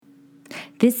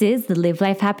This is the Live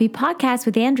Life Happy podcast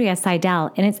with Andrea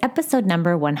Seidel, and it's episode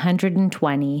number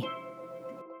 120.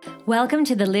 Welcome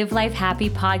to the Live Life Happy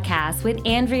podcast with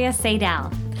Andrea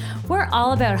Seidel. We're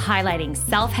all about highlighting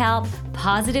self-help,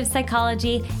 positive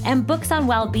psychology, and books on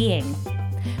well-being.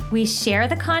 We share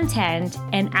the content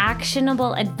and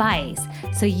actionable advice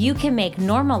so you can make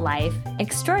normal life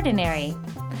extraordinary.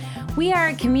 We are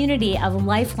a community of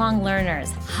lifelong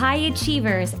learners, high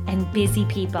achievers, and busy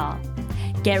people.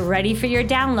 Get ready for your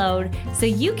download so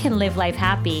you can live life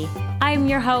happy. I'm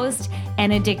your host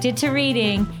and addicted to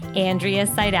reading, Andrea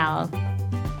Seidel.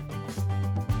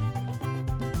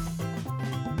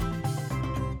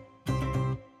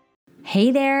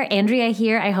 Hey there, Andrea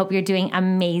here. I hope you're doing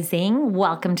amazing.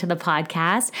 Welcome to the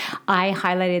podcast. I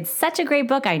highlighted such a great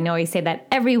book. I know I say that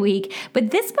every week, but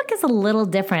this book is a little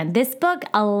different. This book,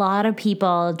 a lot of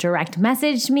people direct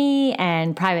messaged me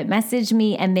and private messaged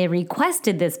me, and they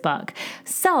requested this book.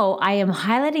 So I am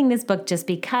highlighting this book just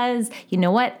because, you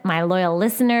know what, my loyal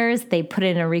listeners, they put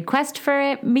in a request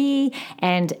for me,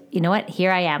 and you know what,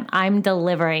 here I am. I'm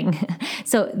delivering.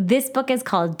 So this book is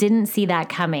called Didn't See That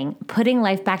Coming, Putting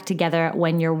Life Back Together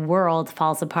When Your World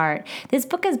Falls Apart. This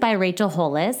book is by Rachel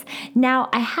Hollis. Now,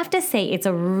 I have to say it's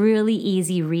a really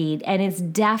easy read, and it's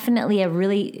definitely a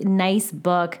really nice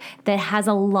book that has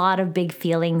a lot of big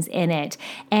feelings in it.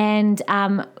 And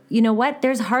you know what?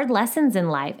 There's hard lessons in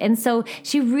life. And so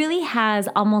she really has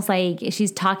almost like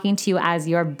she's talking to you as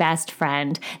your best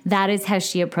friend. That is how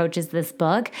she approaches this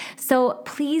book. So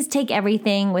please take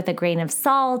everything with a grain of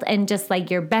salt, and just like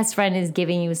your best friend is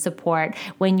giving you support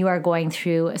when you are going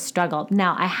through a struggle.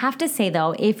 Now, I have to say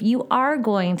though, if you are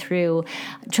going through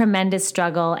tremendous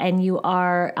struggle and you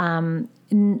are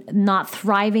not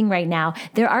thriving right now,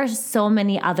 there are so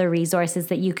many other resources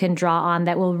that you can draw on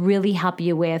that will really help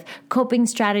you with coping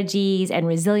strategies and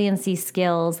resiliency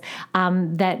skills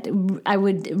that I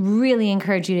would really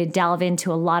encourage you to delve into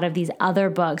a lot of these other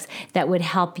books that would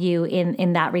help you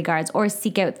in that regards, or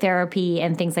seek out therapy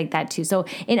and things like that too. So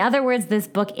in other words, this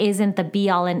book isn't the be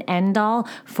all and end all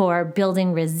for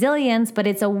building resilience, but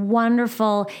it's a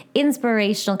wonderful,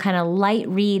 inspirational kind of light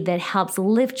read that helps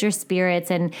lift your spirits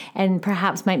and perhaps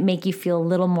might make you feel a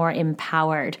little more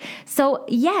empowered. So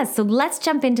yes, so let's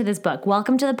jump into this book.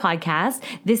 Welcome to the podcast.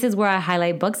 This is where I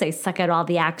highlight books. I suck out all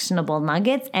the actionable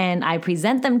nuggets and I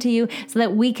present them to you so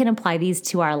that we can apply these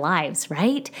to our lives,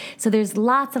 right? So there's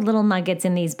lots of little nuggets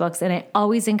in these books, and I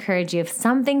always encourage you, if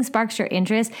something sparks your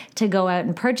interest, to go out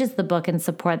and purchase the book and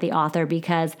support the author,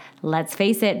 because let's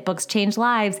face it, books change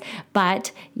lives.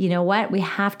 But you know what? We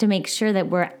have to make sure that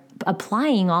we're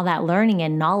applying all that learning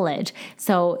and knowledge.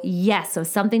 So yes, so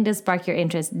something to spark your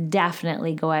interest,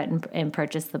 definitely go out and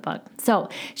purchase the book. So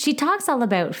she talks all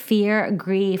about fear,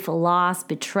 grief, loss,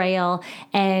 betrayal,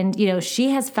 and you know, she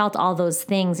has felt all those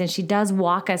things, and she does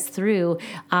walk us through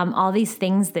all these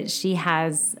things that she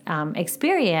has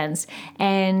experienced,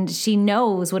 and she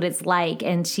knows what it's like,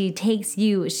 and she takes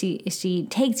you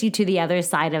to the other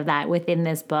side of that within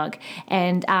this book.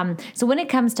 And so when it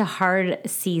comes to hard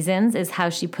seasons, is how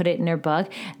she put it in her book,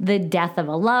 the death of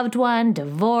a loved one,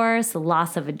 divorce,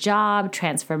 loss of a job,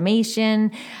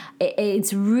 transformation.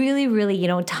 It's really, really, you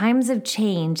know, times of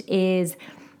change it's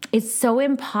so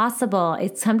impossible.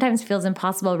 It sometimes feels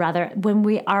impossible, rather, when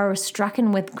we are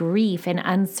stricken with grief and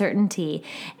uncertainty,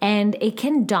 and it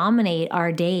can dominate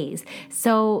our days.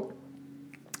 So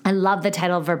I love the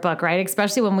title of her book, right?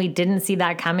 Especially when we didn't see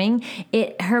that coming.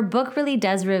 Her book really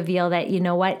does reveal that, you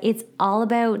know what, it's all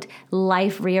about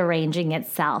life rearranging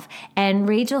itself. And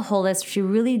Rachel Hollis, she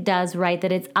really does write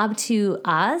that it's up to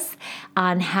us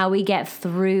on how we get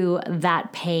through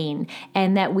that pain,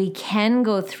 and that we can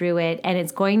go through it, and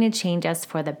it's going to change us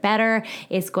for the better.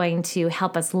 It's going to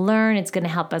help us learn. It's going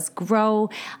to help us grow.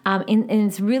 And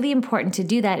it's really important to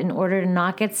do that in order to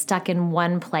not get stuck in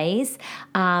one place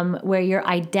where your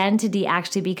identity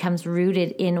actually becomes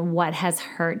rooted in what has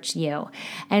hurt you.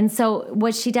 And so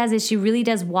what she does is she really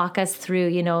does walk us through,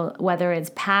 you know, whether it's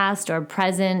past or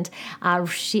present.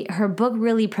 Her book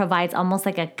really provides almost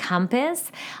like a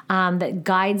compass that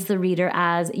guides the reader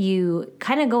as you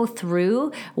kind of go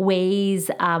through ways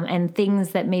and things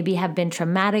that maybe have been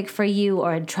traumatic for you,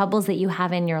 or troubles that you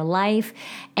have in your life.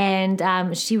 And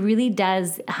she really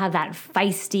does have that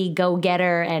feisty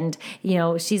go-getter, and, you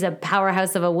know, she's a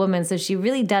powerhouse of a woman. So she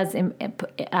really does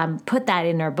put that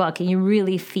in her book, and you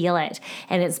really feel it.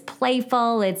 And it's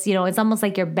playful. It's, you know, it's almost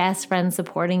like your best friend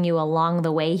supporting you along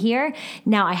the way here.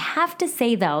 Now, I have to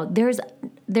say though,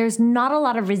 there's not a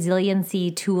lot of resiliency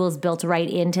tools built right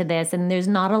into this, and there's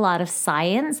not a lot of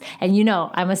science. And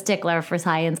I'm a stickler for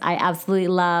science. I absolutely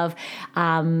love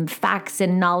facts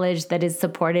and knowledge that is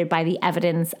supported by the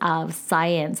evidence of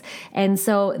science. And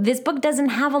so this book doesn't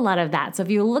have a lot of that. So if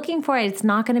you're looking for it, it's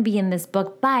not going to be in this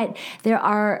book, but there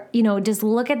are, just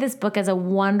look at this book as a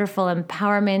wonderful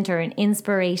empowerment or an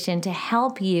inspiration to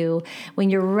help you when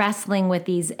you're wrestling with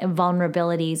these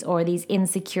vulnerabilities or these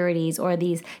insecurities or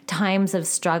these times of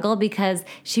struggle, because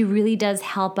she really does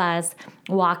help us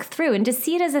walk through and to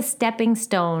see it as a stepping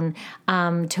stone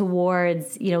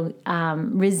towards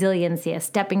resiliency, a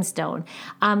stepping stone.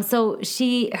 So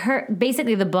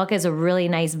basically the book is a really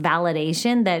nice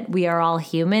validation that we are all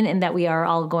human and that we are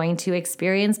all going to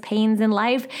experience pains in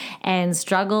life and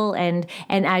struggle, and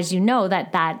as you know,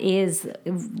 that is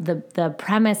the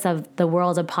premise of the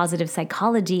world of positive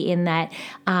psychology, in that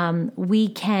we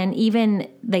can even,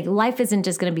 like, life isn't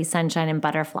just going to be sunshine and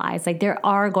butterflies. Like, there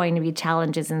are going to be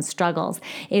challenges and struggles.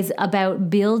 Is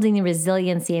about building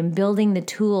resiliency and building the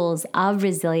tools of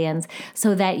resilience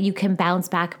so that you can bounce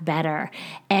back better.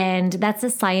 And that's the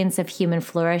science of human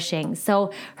flourishing.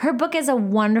 So her book is a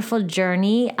wonderful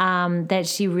journey that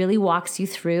she really walks you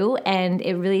through, and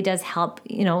it really does help,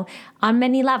 on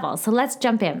many levels. So let's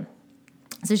jump in.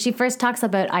 So she first talks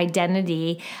about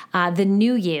identity, the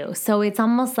new you. So it's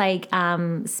almost like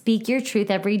speak your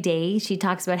truth every day. She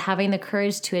talks about having the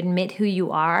courage to admit who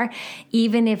you are,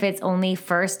 even if it's only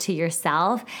first to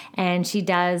yourself. And she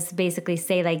does basically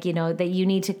say, that you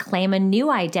need to claim a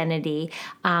new identity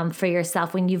for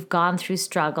yourself when you've gone through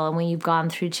struggle and when you've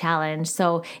gone through challenge.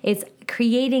 So it's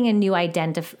creating a new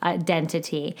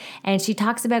identity. And she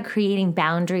talks about creating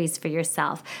boundaries for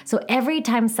yourself. So every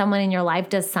time someone in your life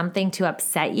does something to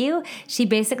upset you, she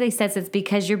basically says it's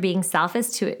because you're being selfish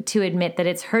to admit that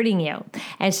it's hurting you.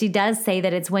 And she does say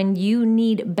that it's when you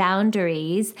need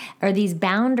boundaries, or these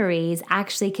boundaries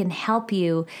actually can help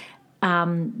you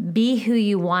be who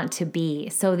you want to be.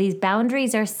 So these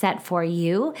boundaries are set for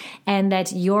you, and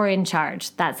that you're in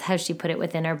charge. That's how she put it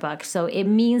within her book. So it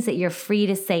means that you're free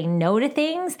to say no to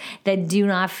things that do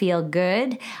not feel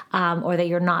good, or that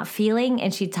you're not feeling.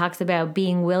 And she talks about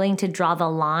being willing to draw the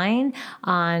line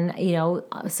on,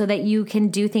 so that you can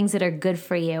do things that are good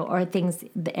for you, or things,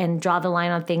 and draw the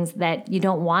line on things that you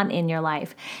don't want in your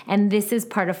life. And this is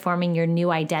part of forming your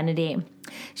new identity.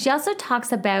 She also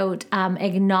talks about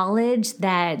acknowledge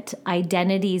that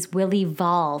identities will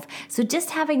evolve. So just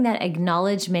having that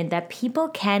acknowledgement that people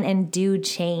can and do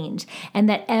change, and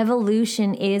that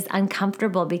evolution is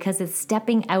uncomfortable because it's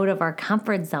stepping out of our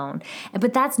comfort zone.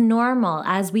 But that's normal.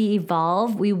 As we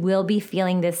evolve, we will be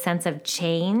feeling this sense of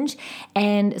change.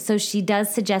 And so she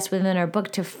does suggest within her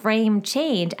book to frame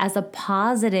change as a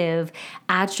positive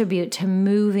attribute to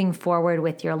moving forward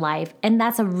with your life. And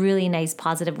that's a really nice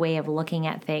positive way of looking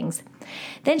at things.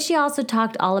 Then she also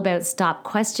talked all about stop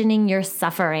questioning your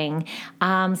suffering.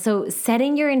 So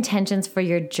setting your intentions for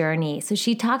your journey. So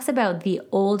she talks about the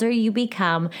older you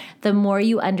become, the more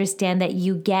you understand that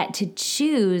you get to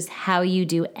choose how you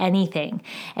do anything.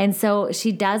 And so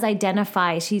she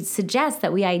suggests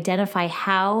that we identify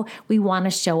how we want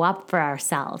to show up for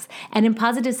ourselves. And in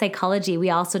positive psychology,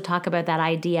 we also talk about that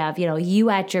idea of, you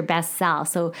at your best self.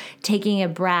 So taking a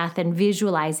breath and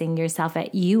visualizing yourself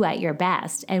at your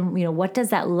best. And, what does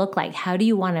that look like? How do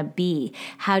you want to be?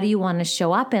 How do you want to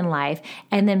show up in life?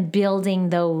 And then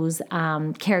building those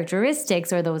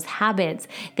characteristics or those habits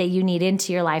that you need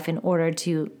into your life in order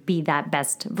to be that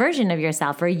best version of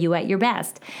yourself, or you at your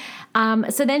best.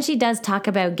 So then she does talk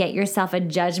about get yourself a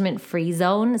judgment-free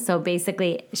zone. So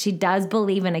basically, she does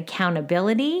believe in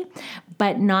accountability,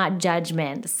 but not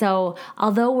judgment. So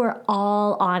although we're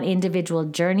all on individual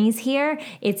journeys here,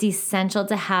 it's essential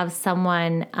to have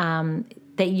someone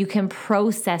that you can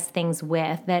process things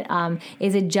with, that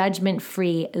is a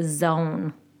judgment-free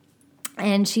zone.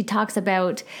 And she talks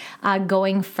about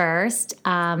going first.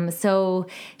 So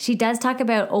she does talk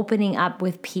about opening up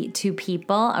to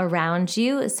people around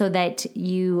you, so that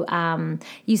you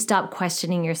stop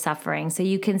questioning your suffering. So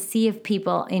you can see if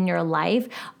people in your life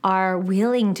are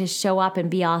willing to show up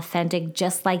and be authentic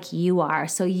just like you are.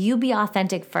 So you be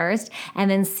authentic first,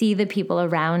 and then see the people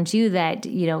around you that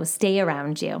stay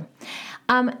around you.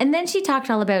 And then she talked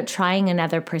all about trying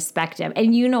another perspective.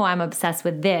 And I'm obsessed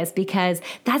with this because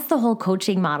that's the whole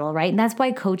coaching model, right? And that's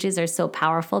why coaches are so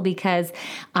powerful, because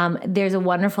there's a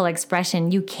wonderful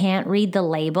expression: you can't read the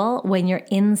label when you're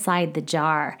inside the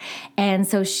jar. And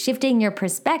so shifting your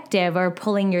perspective, or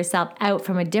pulling yourself out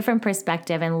from a different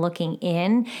perspective and looking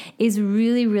in, is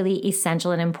really, really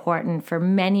essential and important for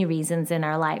many reasons in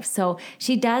our life. So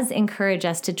she does encourage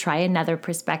us to try another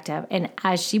perspective. And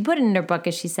as she put in her book,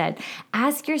 as she said,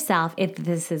 ask yourself if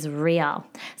this is real.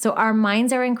 So our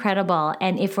minds are incredible.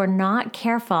 And if we're not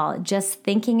careful, just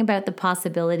thinking about the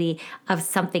possibility of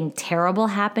something terrible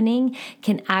happening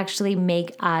can actually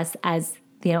make us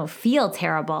feel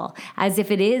terrible, as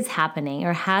if it is happening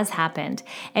or has happened.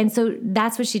 And so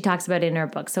that's what she talks about in her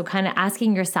book. So kind of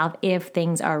asking yourself if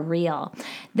things are real.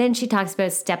 Then she talks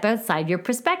about step outside your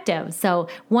perspective. So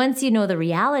once you know the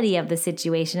reality of the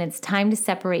situation, it's time to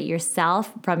separate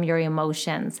yourself from your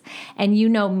emotions. And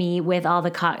me with all the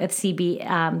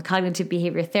cognitive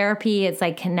behavior therapy. It's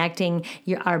like connecting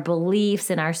our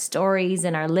beliefs and our stories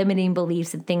and our limiting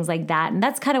beliefs and things like that. And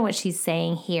that's kind of what she's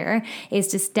saying here, is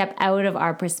to step out of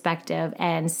our perspective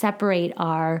and separate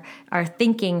our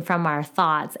thinking from our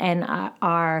thoughts and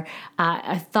our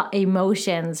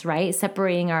emotions, right?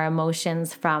 Separating our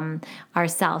emotions from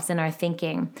ourselves and our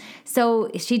thinking.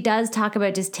 So she does talk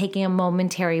about just taking a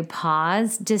momentary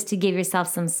pause just to give yourself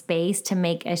some space to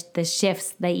make the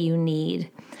shifts that you need.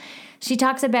 She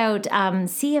talks about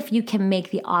see if you can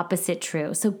make the opposite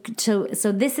true. So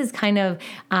this is kind of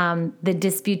the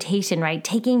disputation, right?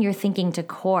 Taking your thinking to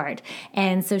court.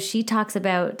 And so she talks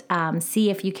about see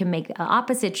if you can make the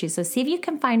opposite true. So see if you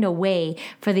can find a way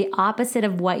for the opposite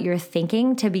of what you're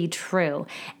thinking to be true.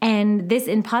 And this,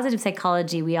 in positive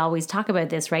psychology, we always talk about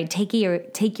this, right? Take your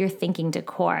thinking to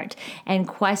court and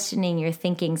questioning your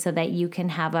thinking so that you can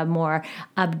have a more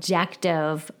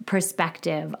objective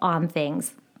perspective on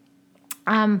things.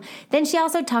 Then she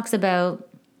also talks about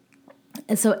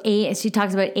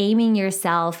aiming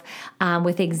yourself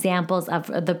with examples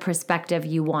of the perspective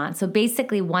you want. So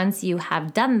basically, once you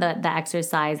have done the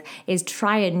exercise, is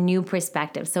try a new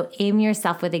perspective. So aim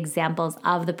yourself with examples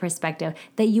of the perspective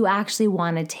that you actually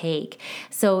want to take.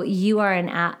 So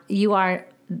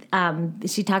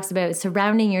she talks about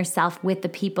surrounding yourself with the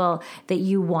people that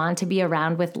you want to be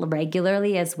around with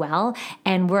regularly as well.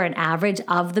 And we're an average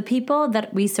of the people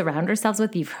that we surround ourselves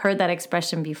with. You've heard that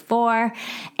expression before.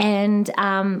 And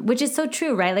which is so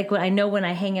true, right? Like when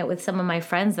I hang out with some of my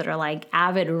friends that are like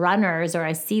avid runners, or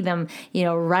I see them,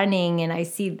 running, and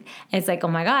it's like, oh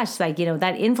my gosh, like,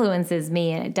 that influences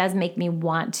me, and it does make me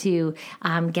want to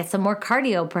get some more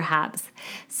cardio perhaps.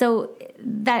 So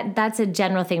that's a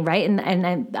general thing, right?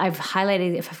 And I've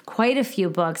highlighted quite a few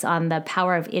books on the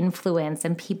power of influence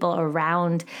and people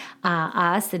around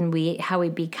us, and how we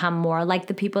become more like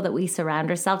the people that we surround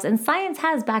ourselves. And science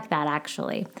has backed that,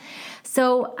 actually.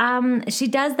 So she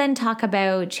does then talk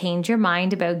about change your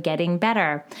mind about getting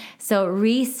better. So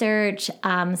research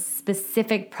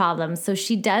specific problems. So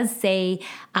she does say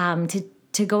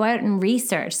to go out and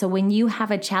research. So when you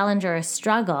have a challenge or a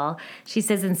struggle, she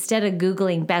says, instead of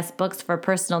Googling best books for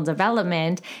personal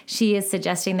development, she is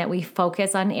suggesting that we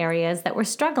focus on areas that we're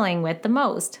struggling with the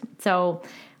most. So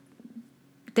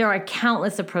there are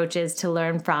countless approaches to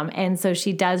learn from. And so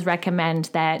she does recommend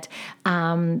that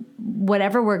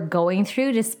whatever we're going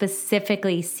through, to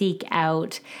specifically seek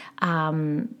out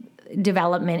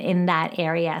development in that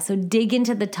area. So dig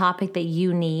into the topic that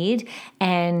you need,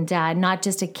 and not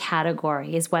just a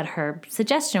category, is what her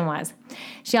suggestion was.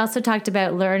 She also talked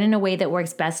about learn in a way that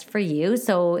works best for you.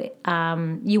 So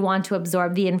you want to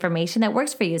absorb the information that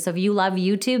works for you. So if you love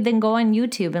YouTube, then go on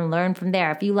YouTube and learn from there.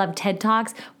 If you love TED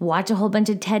Talks, watch a whole bunch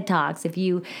of TED Talks. If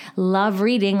you love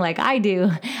reading like I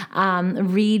do,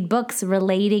 read books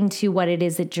relating to what it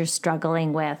is that you're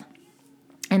struggling with.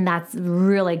 And that's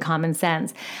really common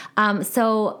sense.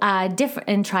 Different,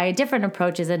 and try a different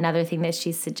approach is another thing that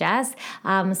she suggests.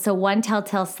 So one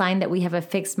telltale sign that we have a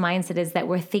fixed mindset is that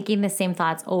we're thinking the same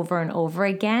thoughts over and over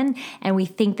again, and we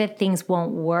think that things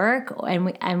won't work,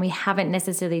 and we haven't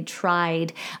necessarily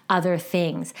tried other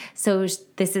things. So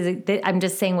I'm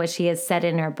just saying what she has said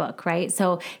in her book, right?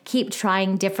 So keep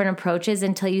trying different approaches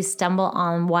until you stumble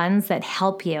on ones that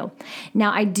help you.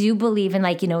 Now, I do believe in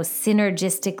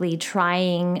synergistically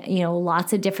trying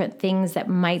lots of different things that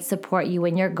might support you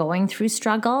when you're going through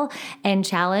struggle and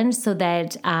challenge, so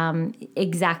that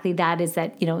exactly that is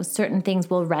that, certain things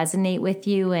will resonate with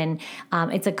you, and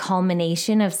it's a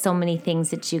culmination of so many things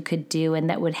that you could do and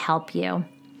that would help you.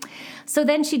 So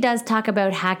then she does talk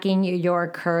about hacking your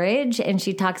courage, and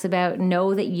she talks about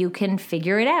know that you can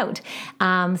figure it out.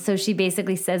 So she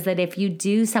basically says that if you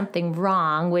do something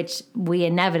wrong, which we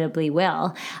inevitably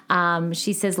will,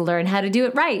 she says learn how to do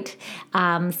it right.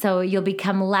 So you'll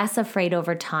become less afraid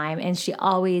over time. And she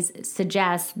always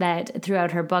suggests that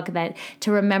throughout her book that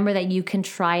to remember that you can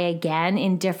try again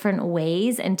in different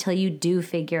ways until you do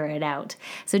figure it out.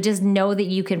 So just know that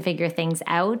you can figure things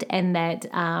out, and that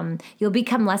you'll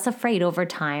become less afraid over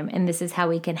time. And this is how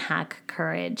we can hack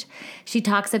courage. She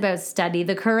talks about study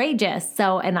the courageous.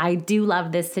 So, and I do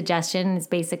love this suggestion. It's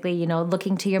basically,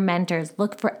 looking to your mentors,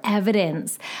 look for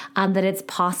evidence that it's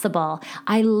possible.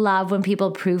 I love when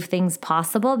people prove things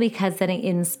possible because then it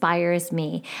inspires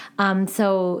me.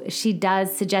 So she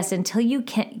does suggest until you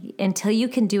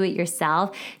can do it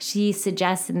yourself, she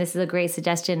suggests, and this is a great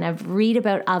suggestion, of read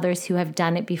about others who have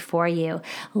done it before you.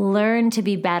 Learn to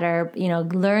be better,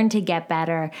 learn to get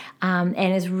better. And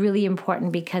it's really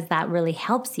important because that really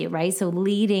helps you, right? So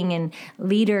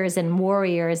leaders and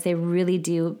warriors, they really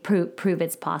do prove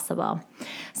it's possible.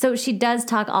 So she does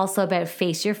talk also about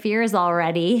face your fears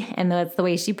already. And that's the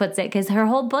way she puts it, because her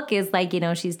whole book is like,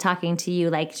 she's talking to you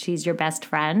like she's your best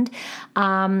friend.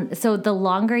 So the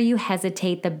longer you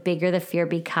hesitate, the bigger the fear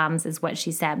becomes, is what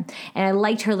she said. And I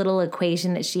liked her little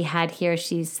equation that she had here.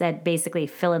 She said basically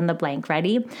fill in the blank.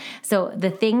 Ready? So the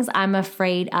things I'm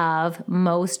afraid of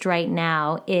most right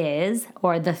now is,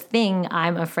 or the thing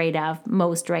I'm afraid of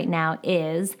most right now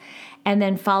is, and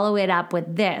then follow it up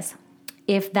with this.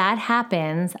 If that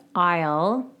happens,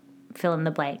 I'll fill in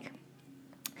the blank.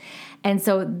 And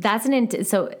so that's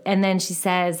and then she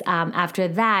says, after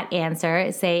that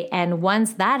answer, say, and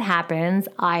once that happens,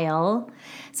 I'll.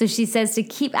 So she says to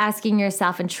keep asking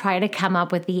yourself and try to come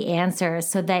up with the answer,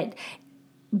 so that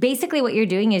basically what you're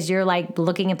doing is you're like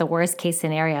looking at the worst case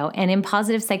scenario. And in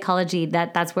positive psychology,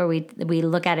 that's where we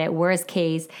look at it: worst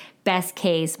case, best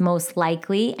case, most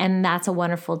likely. And that's a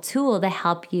wonderful tool to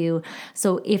help you.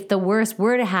 So if the worst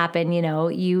were to happen, you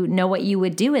know what you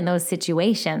would do in those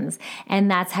situations.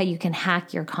 And that's how you can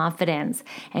hack your confidence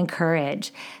and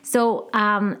courage. So,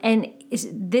 and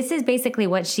this is basically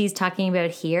what she's talking about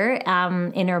here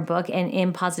in her book. And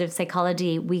in positive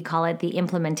psychology, we call it the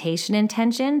implementation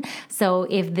intention. So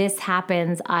if this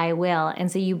happens, I will.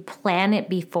 And so you plan it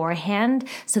beforehand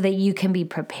so that you can be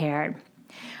prepared.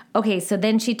 Okay, so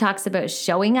then she talks about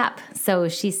showing up. So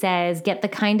she says, get the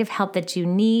kind of help that you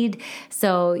need.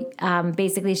 So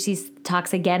basically she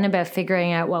talks again about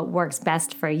figuring out what works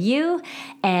best for you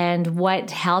and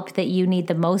what help that you need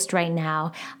the most right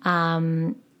now.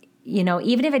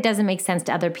 Even if it doesn't make sense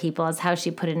to other people, is how she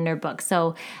put it in her book.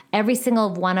 So every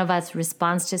single one of us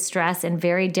responds to stress in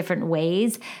very different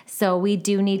ways. So we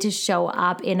do need to show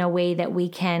up in a way that we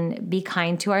can be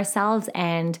kind to ourselves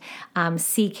and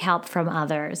seek help from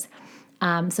others.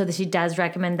 So that she does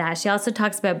recommend that. She also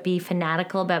talks about be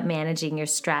fanatical about managing your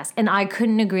stress. And I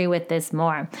couldn't agree with this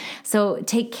more. So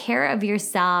take care of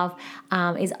yourself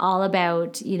is all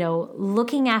about,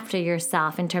 looking after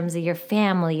yourself in terms of your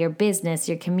family, your business,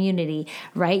 your community,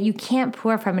 right? You can't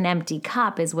pour from an empty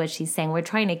cup is what she's saying. We're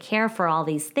trying to care for all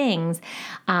these things.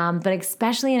 But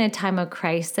especially in a time of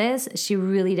crisis, she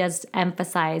really does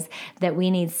emphasize that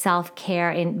we need self-care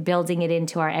and building it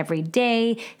into our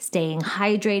everyday, staying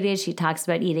hydrated. She talks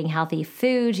about eating healthy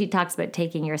food. She talks about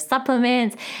taking your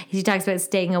supplements. She talks about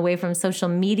staying away from social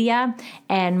media.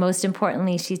 And most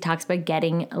importantly, she talks about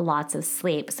getting lots of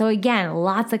sleep. So again,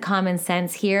 lots of common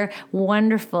sense here.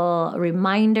 Wonderful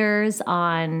reminders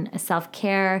on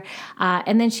self-care.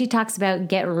 And then she talks about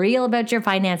get real about your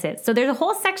finances. So there's a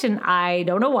whole section, I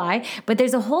don't know why, but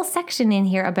there's a whole section in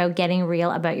here about getting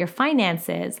real about your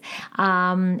finances.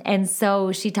 And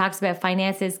so she talks about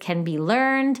finances can be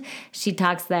learned. She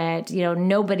talks that,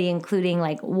 nobody, including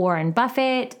like Warren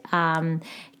Buffett,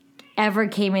 ever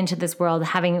came into this world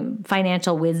having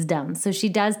financial wisdom. So she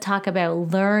does talk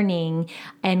about learning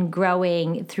and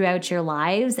growing throughout your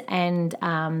lives, and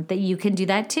that you can do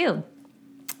that too.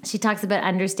 She talks about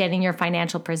understanding your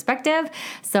financial perspective.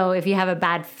 So if you have a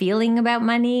bad feeling about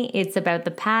money, it's about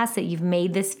the past that you've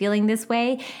made this feeling this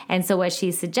way. And so what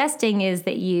she's suggesting is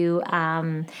that you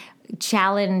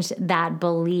challenge that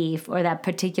belief or that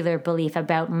particular belief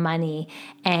about money,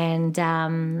 and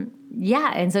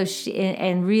and so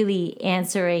and really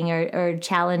answering or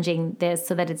challenging this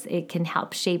so that it can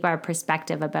help shape our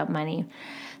perspective about money.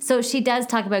 So she does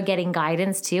talk about getting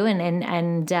guidance too,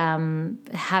 and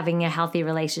having a healthy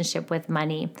relationship with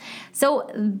money. So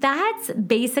that's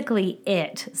basically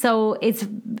it. So it's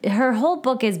her whole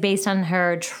book is based on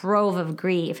her trove of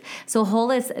grief. So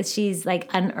she's like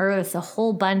unearths a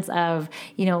whole bunch of,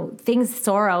 things,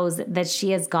 sorrows that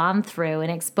she has gone through,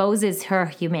 and exposes her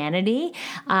humanity,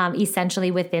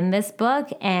 essentially within this book,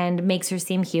 and makes her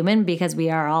seem human, because we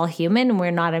are all human and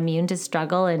we're not immune to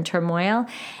struggle and turmoil.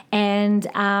 And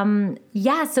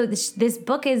so this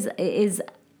book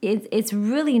it's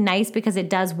really nice because it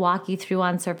does walk you through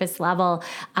on surface level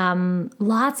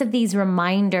lots of these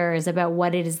reminders about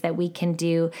what it is that we can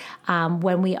do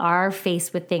when we are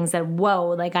faced with things that, whoa,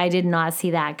 like I did not see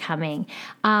that coming.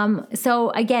 So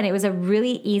again, it was a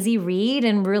really easy read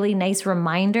and really nice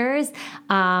reminders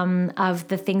of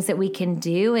the things that we can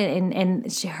do.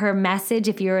 And her message,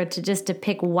 if you were to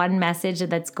pick one message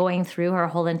that's going through her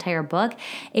whole entire book,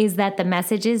 is that the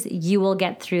message is, you will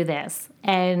get through this.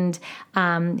 And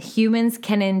humans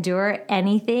can endure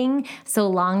anything so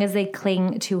long as they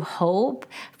cling to hope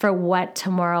for what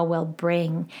tomorrow will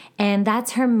bring. And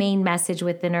that's her main message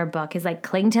within her book, is like,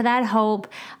 cling to that hope.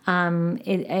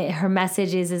 Her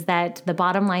message is that the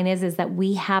bottom line is that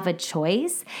we have a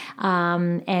choice,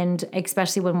 and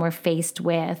especially when we're faced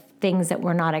with things that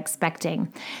we're not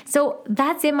expecting. So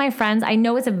that's it, my friends. I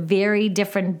know it's a very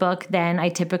different book than I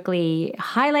typically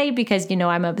highlight, because,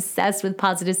 I'm obsessed with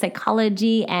positive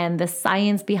psychology and the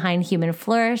science behind human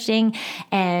flourishing.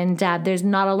 And there's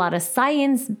not a lot of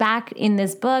science back in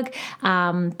this book,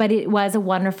 but it was a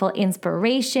wonderful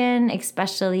inspiration,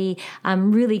 especially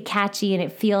really catchy, and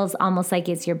it feels almost like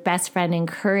it's your best friend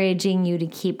encouraging you to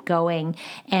keep going.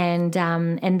 And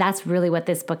that's really what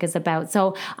this book is about.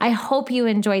 So I hope you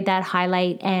enjoyed that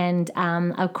highlight. And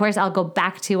of course, I'll go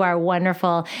back to our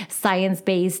wonderful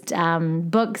science-based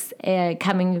books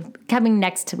coming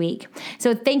next week.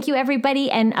 So thank you,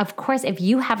 everybody. And of course, if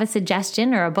you have a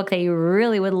suggestion or a book that you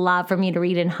really would love for me to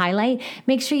read and highlight,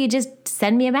 make sure you just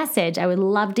send me a message. I would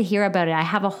love to hear about it. I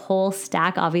have a whole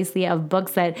stack, obviously, of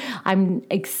books that I'm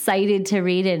excited to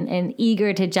read and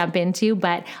eager to jump into,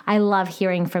 but I love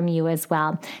hearing from you as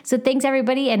well. So thanks,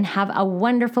 everybody, and have a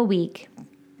wonderful week.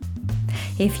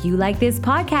 If you like this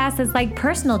podcast as like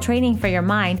personal training for your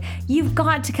mind, you've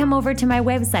got to come over to my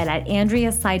website at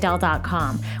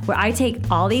AndreaSeidel.com, where I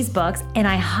take all these books and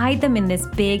I hide them in this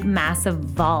big, massive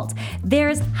vault.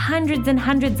 There's hundreds and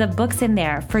hundreds of books in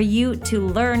there for you to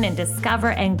learn and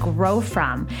discover and grow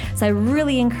from. So I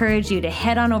really encourage you to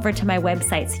head on over to my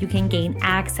website so you can gain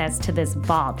access to this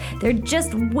vault. They're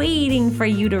just waiting for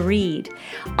you to read.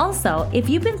 Also, if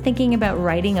you've been thinking about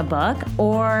writing a book,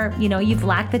 or you've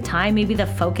lacked the time, maybe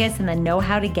the focus and the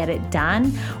know-how to get it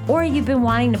done, or you've been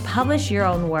wanting to publish your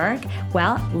own work,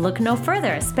 well, look no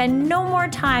further. Spend no more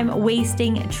time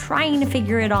wasting trying to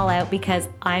figure it all out, because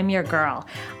I'm your girl.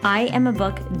 I am a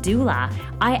book doula.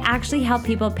 I actually help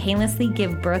people painlessly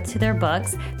give birth to their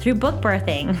books through book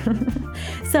birthing.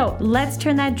 So let's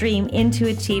turn that dream into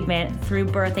achievement through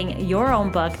birthing your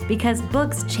own book, because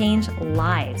books change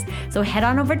lives. So head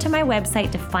on over to my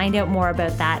website to find out more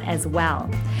about that as well.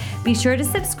 Be sure to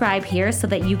subscribe here so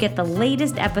that you get the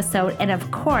latest episode. And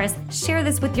of course, share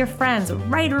this with your friends.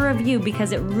 Write a review,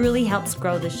 because it really helps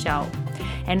grow the show.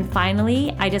 And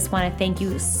finally, I just want to thank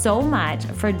you so much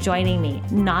for joining me,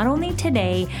 not only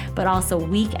today, but also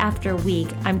week after week.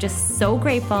 I'm just so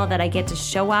grateful that I get to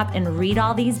show up and read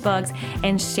all these books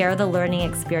and share the learning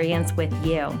experience with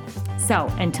you. So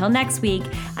until next week,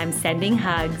 I'm sending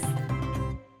hugs.